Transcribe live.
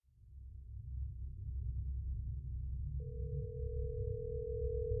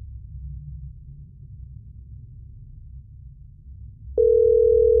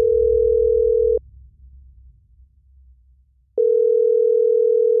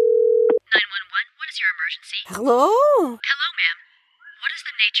emergency? Hello? Hello, ma'am. What is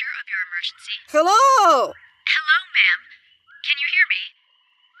the nature of your emergency? Hello? Hello, ma'am. Can you hear me?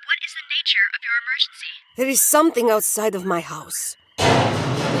 What is the nature of your emergency? There is something outside of my house.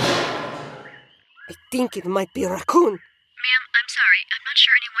 I think it might be a raccoon. Ma'am, I'm sorry. I'm not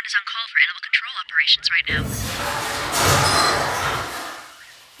sure anyone is on call for animal control operations right now.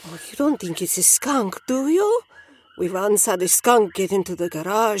 Oh, you don't think it's a skunk, do you? We once had a skunk get into the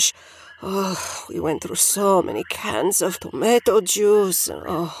garage. Oh, we went through so many cans of tomato juice. Oh.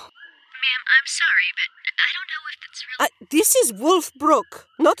 Ma'am, I'm sorry, but I don't know if it's really... This is Wolfbrook,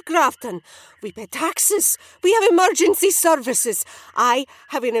 not Grafton. We pay taxes. We have emergency services. I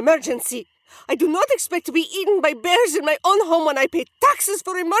have an emergency. I do not expect to be eaten by bears in my own home when I pay taxes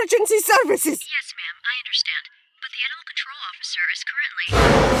for emergency services. Yes, ma'am, I understand. But the animal control officer is currently...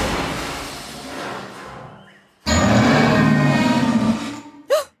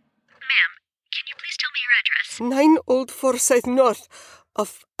 Ma'am, can you please tell me your address? 9 Old Forsyth North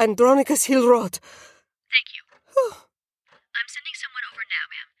of Andronicus Hill Road. Thank you. I'm sending someone over now,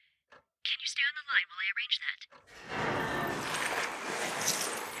 ma'am. Can you stay on the line while I arrange that?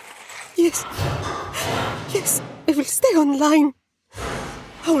 Yes, I will stay online.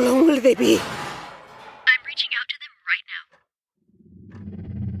 How long will they be? I'm reaching out to them right now.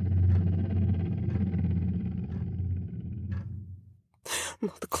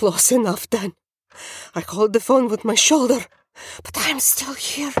 Not close enough, then. I hold the phone with my shoulder, but I'm still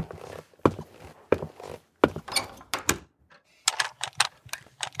here. Ma'am,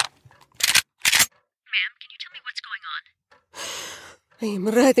 can you tell me what's going on? I am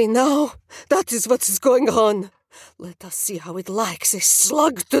ready now. That is what is going on. Let us see how it likes a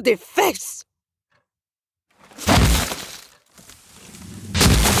slug to the face.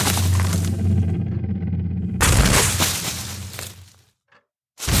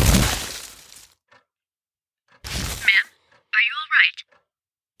 Ma'am, are you all right?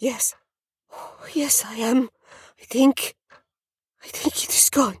 Yes. Oh, yes, I am. I think it is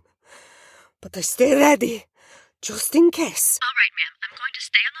gone. But I stay ready, just in case. All right, ma'am. I'm going to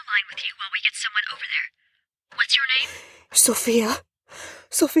stay on the line with you while we get someone over there. What's your name?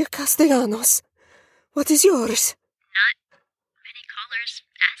 Sophia Castellanos. What is yours? Not many callers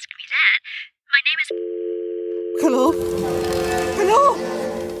ask me that. My name is... Hello? Hello?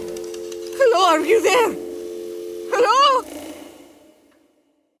 Hello, are you there?